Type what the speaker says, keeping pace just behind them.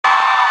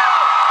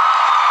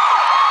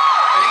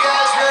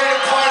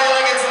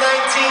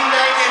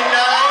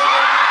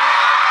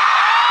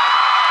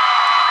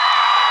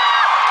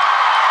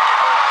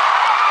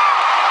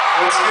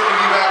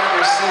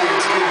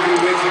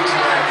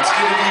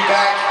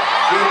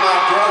with my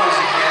brothers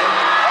again.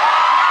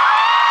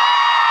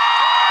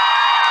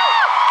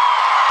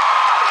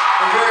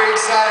 We're very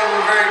excited,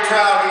 we're very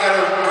proud. We got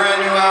a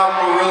brand new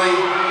album we're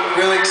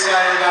really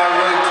excited about,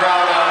 really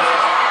proud of.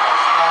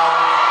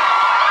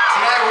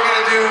 Tonight we're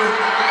going to do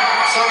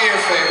some of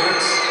your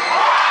favorites.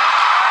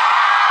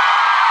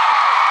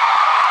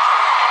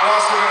 We're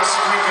also going to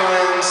sprinkle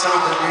in some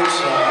of the new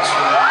songs.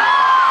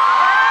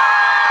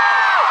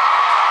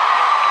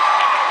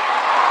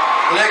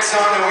 The next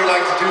song that we'd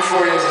like to do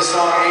for you is a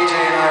song AJ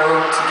and I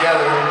wrote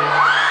together.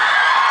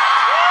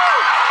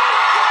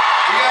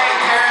 We got any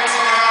parents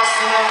in the house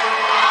tonight?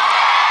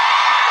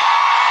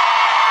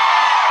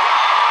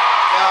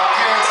 Yeah,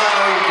 parents, I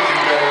know you can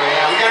do better than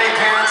that. We got any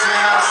parents in the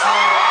house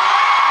tonight?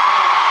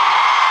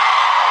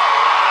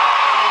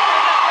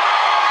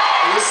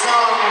 This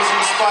song was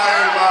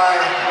inspired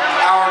by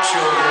our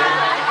children.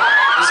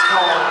 It's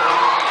called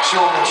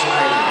Children's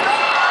Radio.